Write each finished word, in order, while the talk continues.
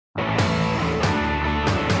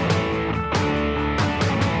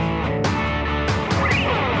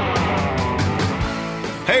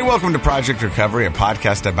Hey, welcome to Project Recovery, a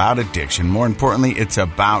podcast about addiction. More importantly, it's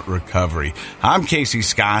about recovery. I'm Casey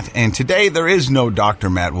Scott, and today there is no Dr.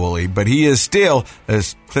 Matt Woolley, but he is still a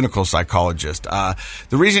clinical psychologist. The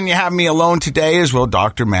reason you have me alone today is, well,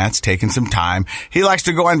 Dr. Matt's taking some time. He likes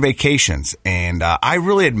to go on vacations, and I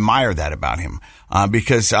really admire that about him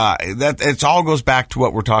because it all goes back to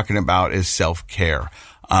what we're talking about is self-care.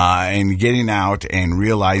 And getting out and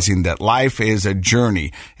realizing that life is a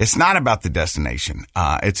journey. It's not about the destination.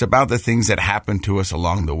 It's about the things that happen to us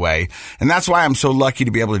along the way. And that's why I'm so lucky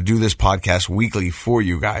to be able to do this podcast weekly for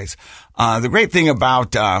you guys. The great thing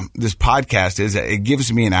about this podcast is that it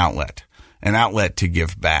gives me an outlet to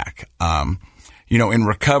give back. In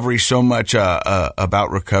recovery, so much about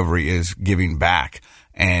recovery is giving back.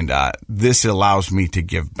 And this allows me to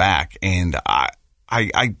give back. And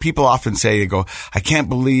people often say, they go, I can't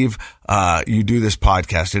believe you do this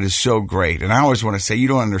podcast. It is so great. And I always want to say, you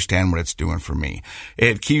don't understand what it's doing for me.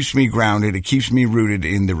 It keeps me grounded. It keeps me rooted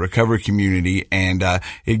in the recovery community. And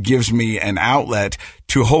it gives me an outlet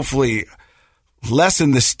to hopefully lessen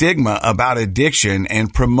the stigma about addiction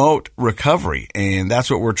and promote recovery. And that's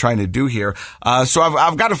what we're trying to do here. So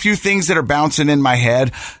I've got a few things that are bouncing in my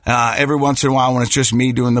head. Every once in a while when it's just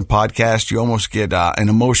me doing the podcast, you almost get an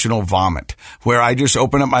emotional vomit where I just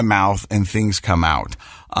open up my mouth and things come out.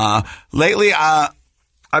 Lately,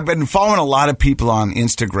 I've been following a lot of people on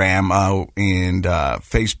Instagram and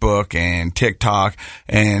Facebook and TikTok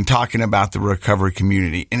and talking about the recovery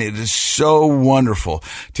community. And it is so wonderful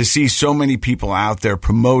to see so many people out there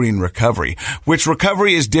promoting recovery, which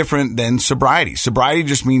recovery is different than sobriety. Sobriety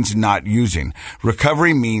just means not using.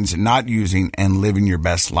 Recovery means not using and living your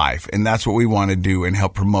best life. And that's what we want to do and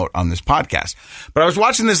help promote on this podcast. But I was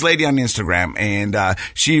watching this lady on Instagram and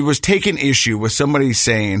she was taking issue with somebody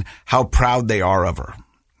saying how proud they are of her.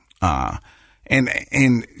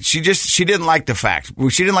 And she didn't like the fact.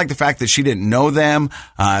 She didn't like the fact that she didn't know them.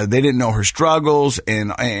 They didn't know her struggles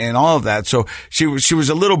and all of that. So she was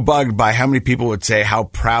a little bugged by how many people would say how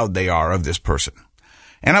proud they are of this person.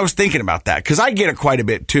 And I was thinking about that because I get it quite a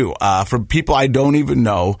bit too, from people I don't even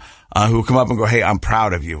know, who come up and go, hey, I'm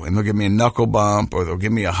proud of you. And they'll give me a knuckle bump or they'll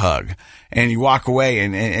give me a hug. And you walk away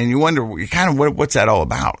and you wonder kind of what's that all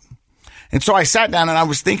about? And so I sat down and I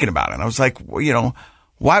was thinking about it. I was like, well,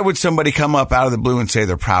 why would somebody come up out of the blue and say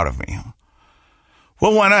they're proud of me?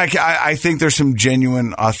 Well, one, I think there's some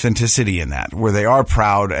genuine authenticity in that, where they are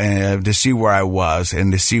proud to see where I was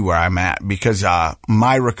and to see where I'm at, because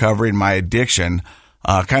my recovery and my addiction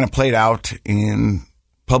kind of played out in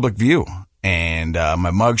public view, and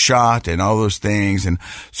my mugshot and all those things. And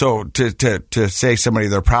so to say somebody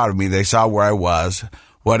they're proud of me, they saw where I was,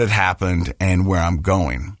 what had happened, and where I'm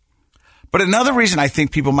going. But another reason I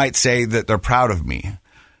think people might say that they're proud of me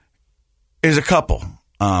is a couple,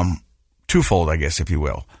 twofold, I guess, if you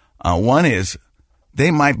will. One is they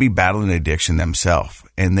might be battling addiction themselves,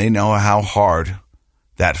 and they know how hard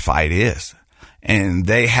that fight is, and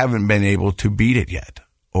they haven't been able to beat it yet,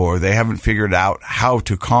 or they haven't figured out how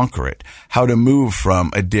to conquer it, how to move from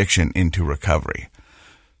addiction into recovery.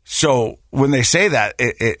 So when they say that,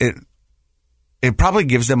 it probably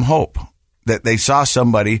gives them hope that they saw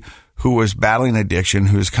somebody who was battling addiction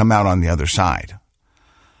who's come out on the other side.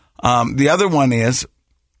 The other one is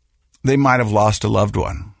they might have lost a loved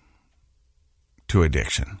one to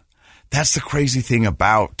addiction. That's the crazy thing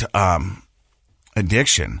about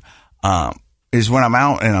addiction, is when I'm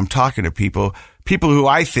out and I'm talking to people who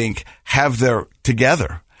I think have their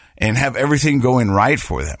together and have everything going right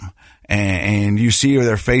for them. And you see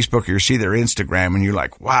their Facebook or you see their Instagram and you're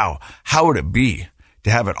like, wow, how would it be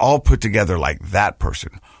to have it all put together like that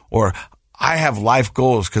person? Or I have life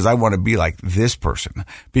goals because I want to be like this person,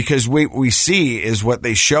 because what we see is what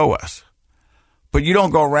they show us. But you don't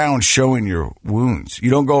go around showing your wounds. You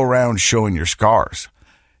don't go around showing your scars,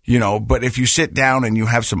 but if you sit down and you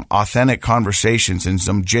have some authentic conversations and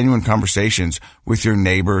some genuine conversations with your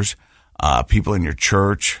neighbors, people in your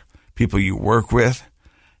church, people you work with,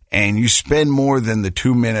 and you spend more than the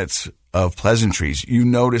 2 minutes of pleasantries, you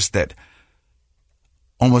notice that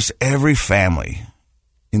almost every family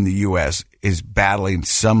in the U.S. is battling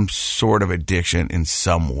some sort of addiction in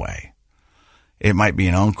some way. It might be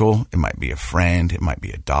an uncle, it might be a friend, it might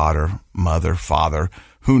be a daughter, mother, father,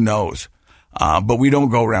 who knows? But we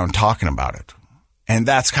don't go around talking about it. And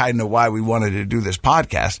that's kind of why we wanted to do this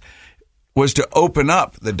podcast, was to open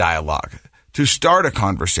up the dialogue, to start a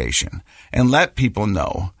conversation and let people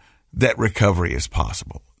know that recovery is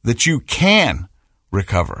possible, that you can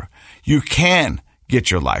recover. You can get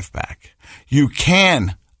your life back. You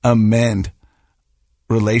can amend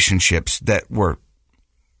relationships that were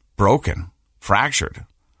broken, fractured,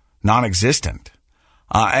 non-existent.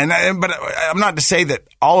 But I'm not to say that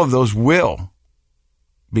all of those will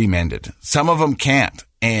be mended. Some of them can't.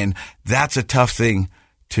 And that's a tough thing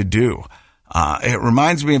to do. It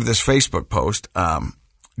reminds me of this Facebook post.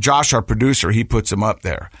 Josh, our producer, he puts them up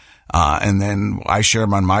there. And then I share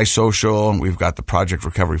them on my social, and we've got the Project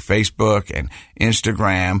Recovery Facebook and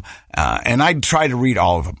Instagram. And I try to read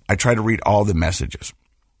all of them. I try to read all the messages.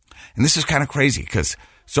 And this is kind of crazy because,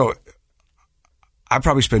 so I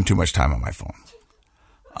probably spend too much time on my phone.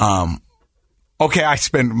 Okay,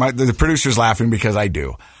 the producer's laughing because I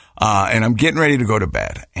do. And I'm getting ready to go to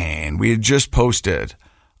bed. And we had just posted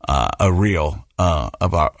a reel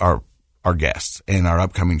of our guests in our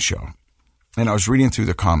upcoming show. And I was reading through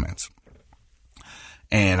the comments.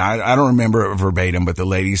 And I don't remember it verbatim, but the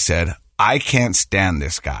lady said, "I can't stand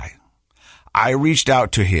this guy. I reached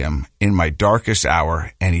out to him in my darkest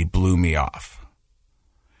hour and he blew me off.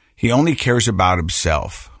 He only cares about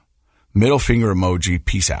himself. Middle finger emoji,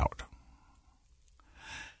 peace out."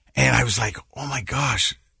 And I was like, oh my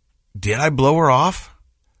gosh, did I blow her off?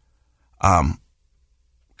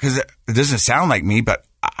 Because it doesn't sound like me, but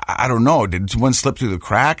I don't know. Did one slip through the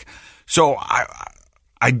crack? So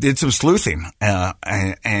I did some sleuthing,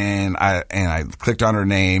 and I clicked on her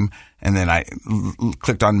name, and then I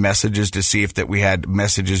clicked on messages to see if that we had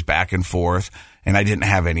messages back and forth, and I didn't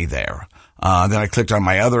have any there. Then I clicked on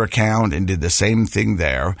my other account and did the same thing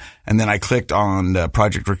there, and then I clicked on the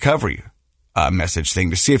Project Recovery message thing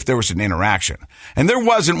to see if there was an interaction, and there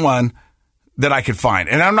wasn't one that I could find.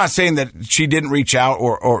 And I'm not saying that she didn't reach out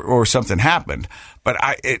or something happened, but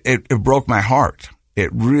it broke my heart. It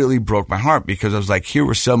really broke my heart because I was like, here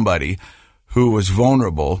was somebody who was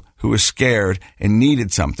vulnerable, who was scared and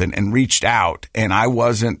needed something and reached out, and I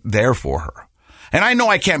wasn't there for her. And I know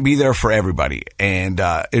I can't be there for everybody, and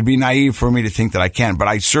it'd be naive for me to think that I can, but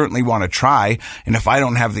I certainly want to try. And if I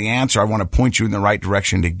don't have the answer, I want to point you in the right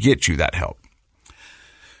direction to get you that help.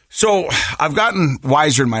 So I've gotten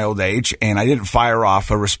wiser in my old age, and I didn't fire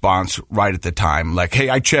off a response right at the time. Like, hey,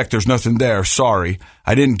 I checked. There's nothing there. Sorry.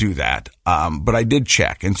 I didn't do that. But I did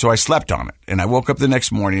check. And so I slept on it. And I woke up the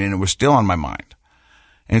next morning, and it was still on my mind.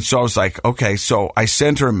 And so I was like, okay. So I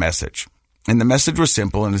sent her a message. And the message was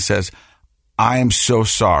simple, and it says, "I am so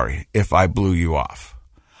sorry if I blew you off.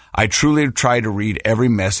 I truly try to read every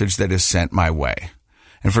message that is sent my way.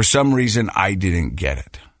 And for some reason, I didn't get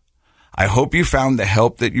it. I hope you found the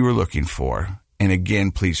help that you were looking for. And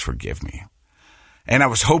again, please forgive me." And I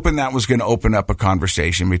was hoping that was going to open up a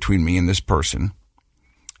conversation between me and this person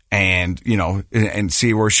and, and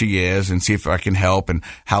see where she is and see if I can help and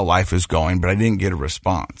how life is going. But I didn't get a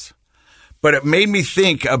response. But it made me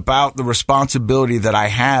think about the responsibility that I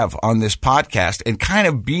have on this podcast and kind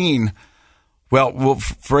of being, well,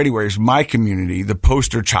 for anyways, my community, the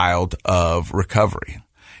poster child of recovery.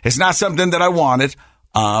 It's not something that I wanted.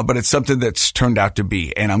 But it's something that's turned out to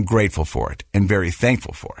be, and I'm grateful for it and very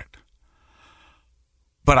thankful for it.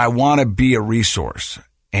 But I want to be a resource,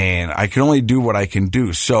 and I can only do what I can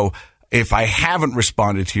do. So if I haven't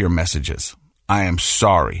responded to your messages, I am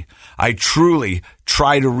sorry. I truly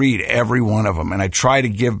try to read every one of them, and I try to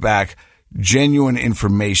give back genuine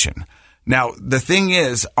information. Now, the thing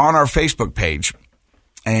is, on our Facebook page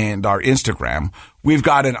and our Instagram, we've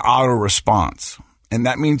got an auto response. And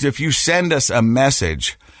that means if you send us a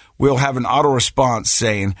message, we'll have an auto response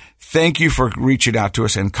saying, "Thank you for reaching out to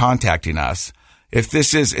us and contacting us. If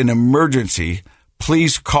this is an emergency,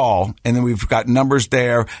 please call." And then we've got numbers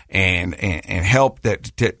there and help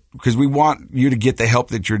because we want you to get the help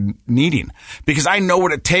that you're needing. Because I know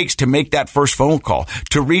what it takes to make that first phone call,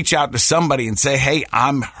 to reach out to somebody and say, "Hey,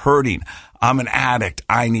 I'm hurting. I'm an addict.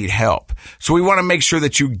 I need help." So we want to make sure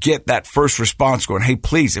that you get that first response going, "Hey,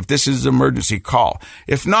 please, if this is an emergency, call."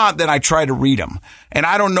 If not, then I try to read them. And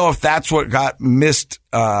I don't know if that's what got missed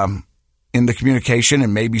in the communication,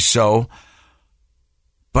 and maybe so.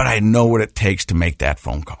 But I know what it takes to make that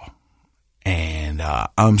phone call. And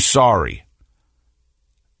I'm sorry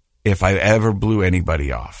if I ever blew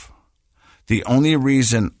anybody off. The only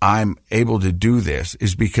reason I'm able to do this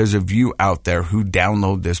is because of you out there who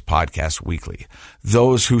download this podcast weekly.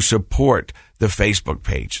 Those who support the Facebook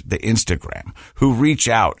page, the Instagram, who reach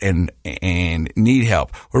out and need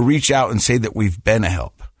help or reach out and say that we've been a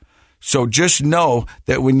help. So just know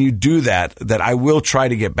that when you do that I will try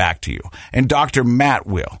to get back to you. And Dr. Matt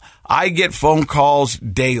will. I get phone calls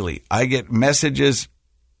daily. I get messages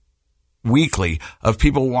weekly of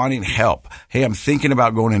people wanting help. "Hey, I'm thinking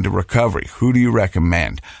about going into recovery. Who do you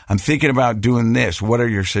recommend? I'm thinking about doing this. What are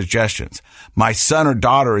your suggestions? My son or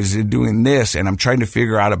daughter is doing this, and I'm trying to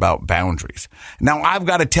figure out about boundaries." Now, I've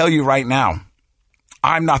got to tell you right now,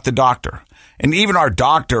 I'm not the doctor. And even our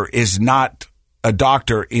doctor is not a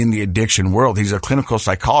doctor in the addiction world. He's a clinical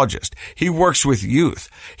psychologist. He works with youth.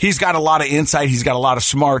 He's got a lot of insight. He's got a lot of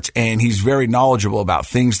smarts, and he's very knowledgeable about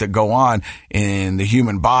things that go on in the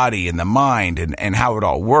human body and the mind and how it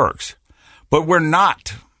all works. But we're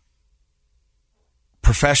not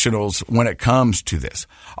professionals when it comes to this.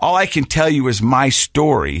 All I can tell you is my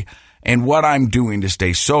story and what I'm doing to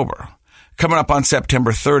stay sober. Coming up on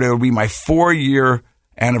September 3rd, it'll be my 4-year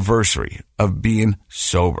anniversary of being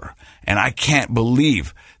sober. And I can't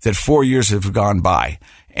believe that 4 years have gone by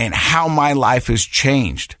and how my life has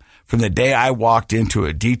changed from the day I walked into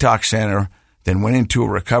a detox center, then went into a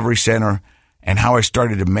recovery center, and how I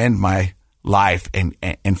started to mend my life and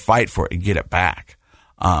fight for it and get it back.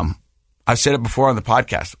 I've said it before on the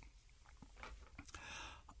podcast.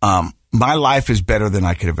 My life is better than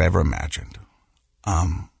I could have ever imagined.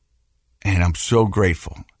 And I'm so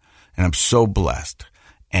grateful and I'm so blessed.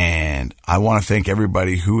 And I want to thank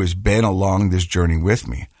everybody who has been along this journey with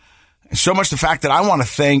me. And so much the fact that I want to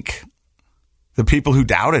thank the people who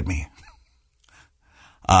doubted me,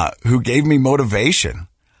 who gave me motivation,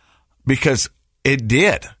 because it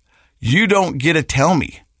did. You don't get to tell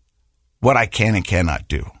me what I can and cannot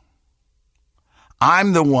do.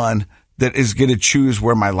 I'm the one that is going to choose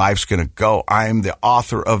where my life's going to go. I am the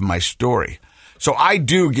author of my story. So I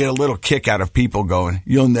do get a little kick out of people going,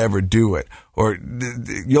 "You'll never do it," or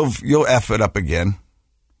 "You'll F it up again."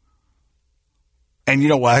 And you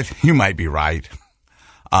know what? You might be right.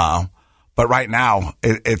 But right now,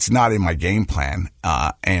 it's not in my game plan.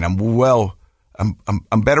 And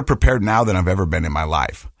I'm better prepared now than I've ever been in my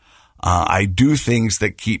life. I do things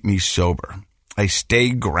that keep me sober. I stay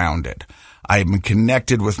grounded. I'm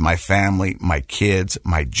connected with my family, my kids,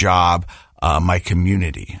 my job, my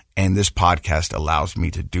community. And this podcast allows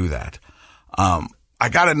me to do that. I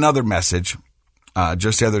got another message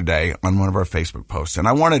just the other day on one of our Facebook posts, and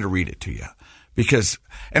I wanted to read it to you because,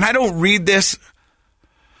 and I don't read this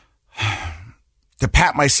to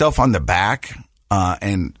pat myself on the back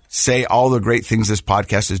and say all the great things this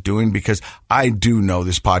podcast is doing, because I do know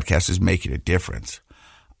this podcast is making a difference.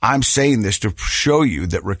 I'm saying this to show you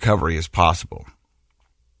that recovery is possible.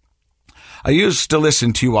 I used to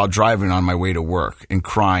listen to you while driving on my way to work and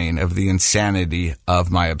crying of the insanity of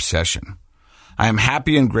my obsession. I am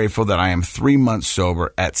happy and grateful that I am 3 months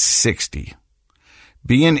sober at 60,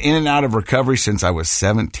 being in and out of recovery since I was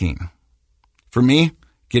 17. For me,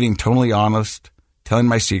 getting totally honest, telling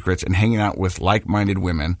my secrets, and hanging out with like-minded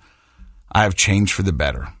women, I have changed for the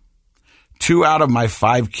better. 2 out of my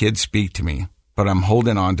 5 kids speak to me, but I'm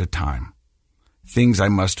holding on to time. Things I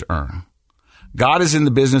must earn. God is in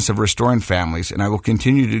the business of restoring families, and I will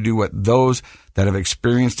continue to do what those that have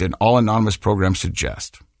experienced an all-anonymous program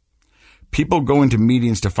suggest. People go into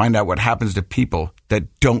meetings to find out what happens to people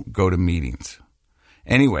that don't go to meetings.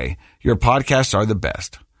 Anyway, your podcasts are the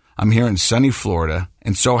best. I'm here in sunny Florida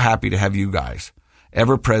and so happy to have you guys,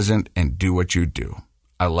 ever present and do what you do.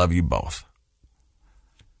 I love you both.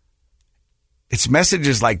 It's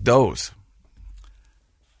messages like those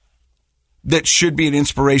that should be an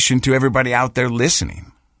inspiration to everybody out there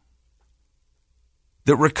listening.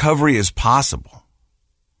 That recovery is possible.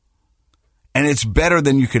 And it's better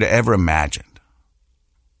than you could have ever imagined.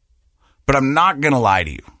 But I'm not going to lie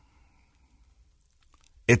to you.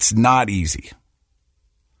 It's not easy.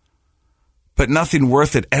 But nothing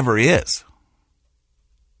worth it ever is.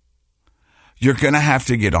 You're going to have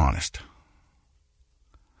to get honest.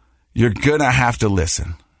 You're going to have to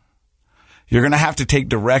listen. You're going to have to take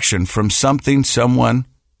direction from someone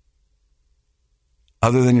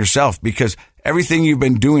other than yourself, because everything you've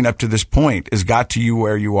been doing up to this point has got to you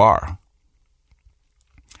where you are.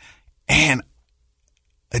 And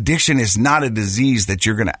addiction is not a disease that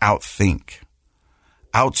you're going to outthink,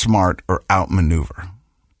 outsmart, or outmaneuver.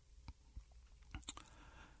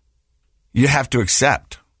 You have to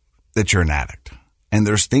accept that you're an addict. And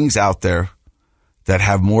there's things out there that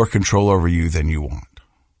have more control over you than you want.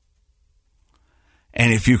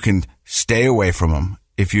 And if you can stay away from them,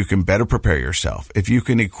 if you can better prepare yourself, if you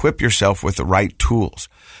can equip yourself with the right tools,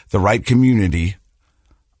 the right community,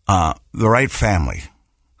 the right family,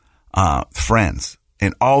 friends,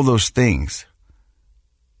 and all those things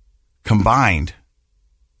combined,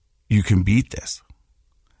 you can beat this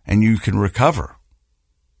and you can recover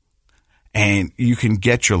and you can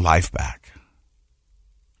get your life back.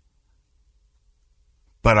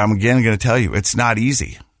 But I'm again going to tell you, it's not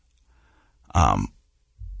easy.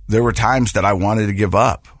 There were times that I wanted to give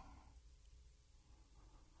up,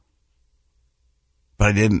 but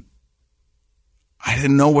I didn't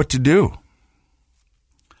know what to do.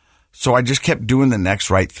 So I just kept doing the next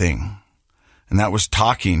right thing. And that was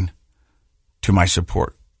talking to my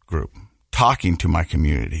support group, talking to my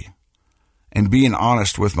community and being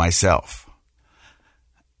honest with myself.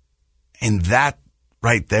 And that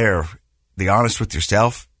right there, the honest with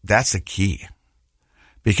yourself, that's the key.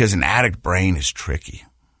 Because an addict brain is tricky.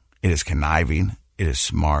 It is conniving. It is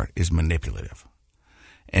smart. It is manipulative.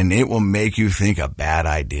 And it will make you think a bad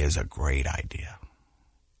idea is a great idea.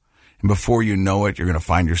 And before you know it, you're going to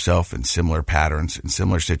find yourself in similar patterns, in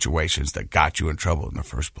similar situations that got you in trouble in the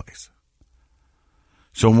first place.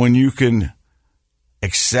 So when you can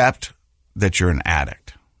accept that you're an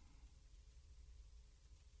addict,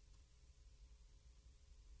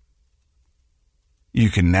 you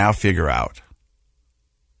can now figure out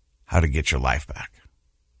how to get your life back.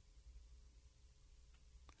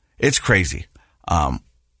 It's crazy. I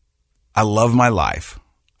love my life.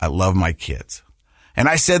 I love my kids. And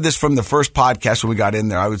I said this from the first podcast when we got in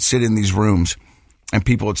there. I would sit in these rooms and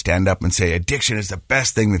people would stand up and say, addiction is the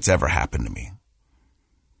best thing that's ever happened to me.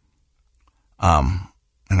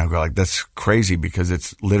 And I go like, that's crazy because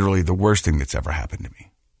it's literally the worst thing that's ever happened to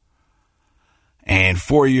me. And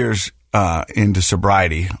 4 years into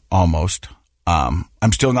sobriety, almost,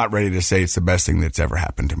 I'm still not ready to say it's the best thing that's ever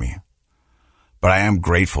happened to me. But I am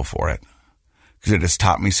grateful for it because it has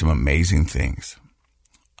taught me some amazing things.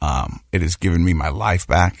 It has given me my life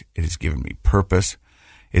back. It has given me purpose.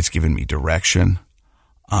 It's given me direction.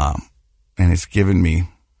 And it's given me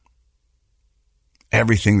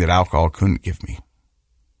everything that alcohol couldn't give me.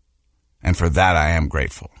 And for that, I am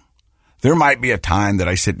grateful. There might be a time that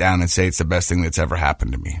I sit down and say it's the best thing that's ever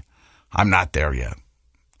happened to me. I'm not there yet.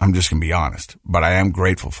 I'm just going to be honest. But I am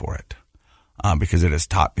grateful for it because it has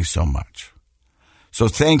taught me so much. So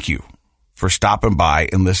thank you for stopping by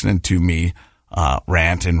and listening to me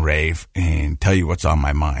rant and rave and tell you what's on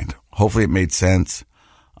my mind. Hopefully it made sense.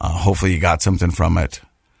 Hopefully you got something from it.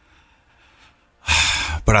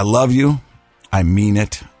 But I love you. I mean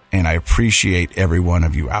it. And I appreciate every one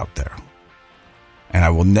of you out there. And I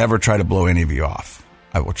will never try to blow any of you off.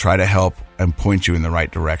 I will try to help and point you in the right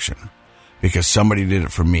direction because somebody did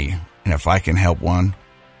it for me. And if I can help one,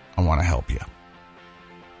 I want to help you.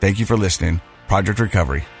 Thank you for listening. Project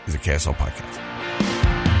Recovery is a KSL podcast.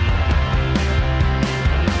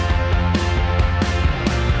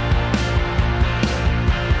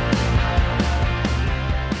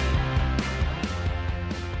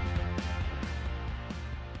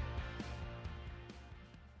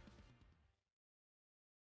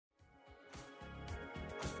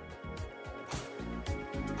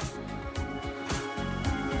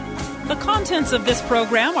 The contents of this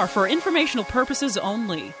program are for informational purposes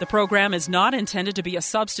only. The program is not intended to be a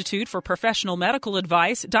substitute for professional medical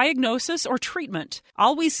advice, diagnosis, or treatment.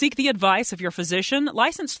 Always seek the advice of your physician,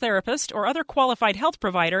 licensed therapist, or other qualified health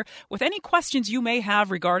provider with any questions you may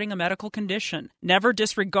have regarding a medical condition. Never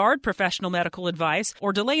disregard professional medical advice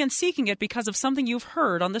or delay in seeking it because of something you've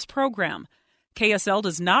heard on this program. KSL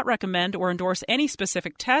does not recommend or endorse any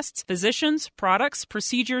specific tests, physicians, products,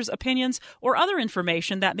 procedures, opinions, or other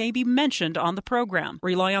information that may be mentioned on the program.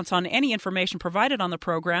 Reliance on any information provided on the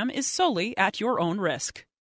program is solely at your own risk.